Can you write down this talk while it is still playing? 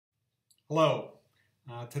Hello.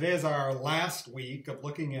 Today is our last week of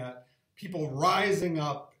looking at people rising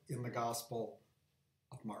up in the Gospel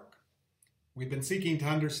of Mark. We've been seeking to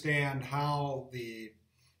understand how the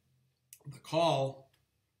call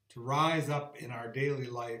to rise up in our daily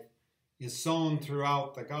life is sown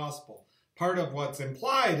throughout the Gospel. Part of what's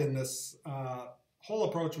implied in this whole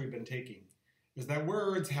approach we've been taking is that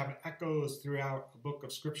words have echoes throughout a book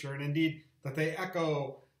of Scripture, and indeed that they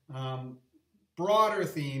echo broader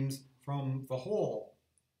themes from the whole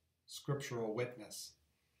scriptural witness.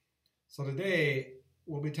 So today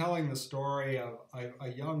we'll be telling the story of a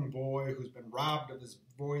young boy who's been robbed of his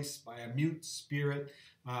voice by a mute spirit,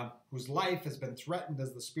 whose life has been threatened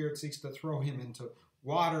as the spirit seeks to throw him into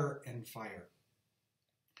water and fire.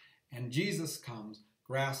 And Jesus comes,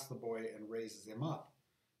 grasps the boy, and raises him up.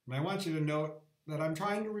 And I want you to note that I'm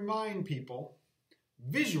trying to remind people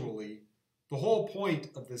visually the whole point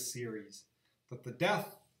of this series, that the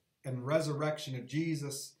death and resurrection of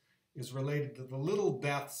Jesus is related to the little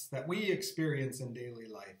deaths that we experience in daily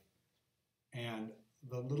life and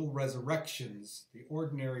the little resurrections, the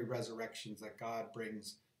ordinary resurrections that God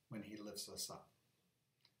brings when he lifts us up.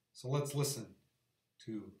 So let's listen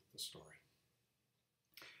to the story.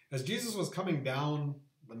 As Jesus was coming down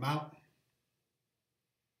the mountain,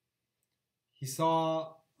 he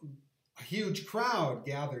saw a huge crowd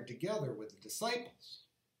gathered together with the disciples.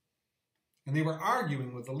 And they were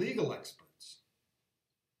arguing with the legal experts.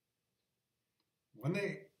 When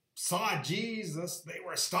they saw Jesus, they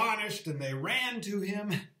were astonished and they ran to him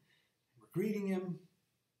and were greeting him.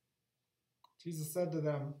 Jesus said to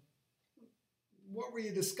them, "What were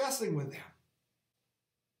you discussing with them?"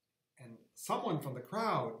 And someone from the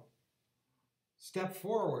crowd stepped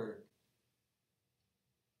forward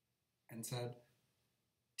and said,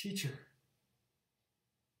 "Teacher,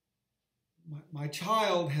 my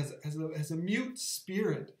child has a mute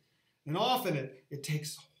spirit, and often it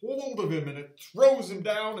takes hold of him and it throws him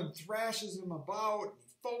down and thrashes him about,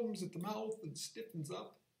 and foams at the mouth and stiffens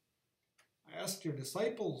up. I asked your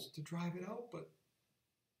disciples to drive it out, but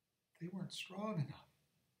they weren't strong enough."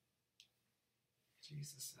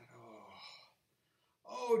 Jesus said,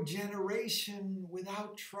 Oh, generation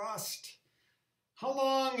without trust. How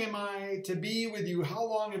long am I to be with you? How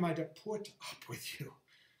long am I to put up with you?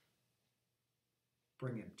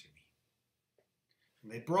 Bring him to me.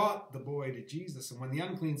 And they brought the boy to Jesus, and when the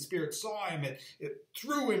unclean spirit saw him, it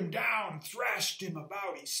threw him down, thrashed him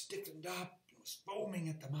about. He stiffened up, and was foaming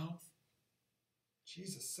at the mouth.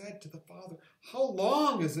 Jesus said to the father, "How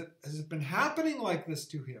long has it been happening like this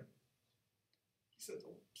to him?" He said,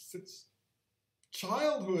 "Since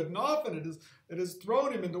childhood, and often it has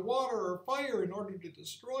thrown him into water or fire in order to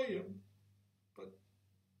destroy him. But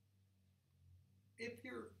if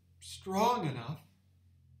you're strong enough,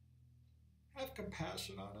 have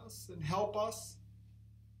compassion on us and help us."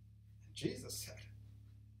 And Jesus said,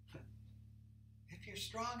 "If you're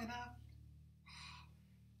strong enough,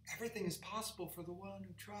 everything is possible for the one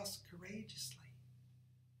who trusts courageously."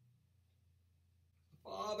 The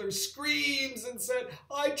father screams and said,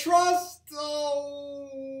 "I trust,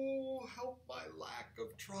 oh, help my lack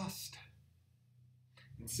of trust."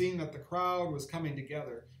 And seeing that the crowd was coming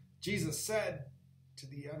together, Jesus said to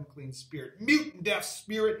the unclean spirit, "Mute and deaf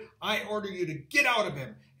spirit, I order you to get out of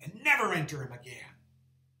him and never enter him again."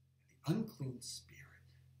 The unclean spirit,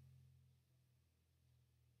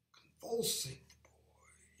 convulsing the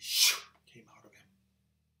boy, came out of him.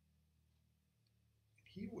 And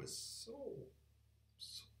he was so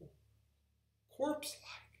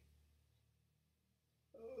corpse-like.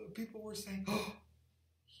 People were saying, "Oh,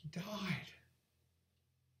 he died."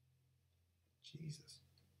 Jesus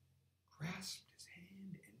grasped his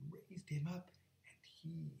hand and raised him up, and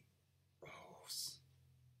he rose.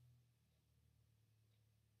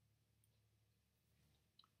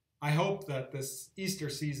 I hope that this Easter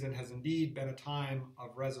season has indeed been a time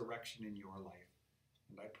of resurrection in your life.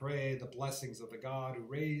 And I pray the blessings of the God who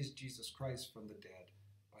raised Jesus Christ from the dead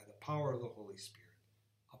by the power of the Holy Spirit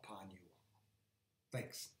upon you all.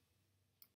 Thanks.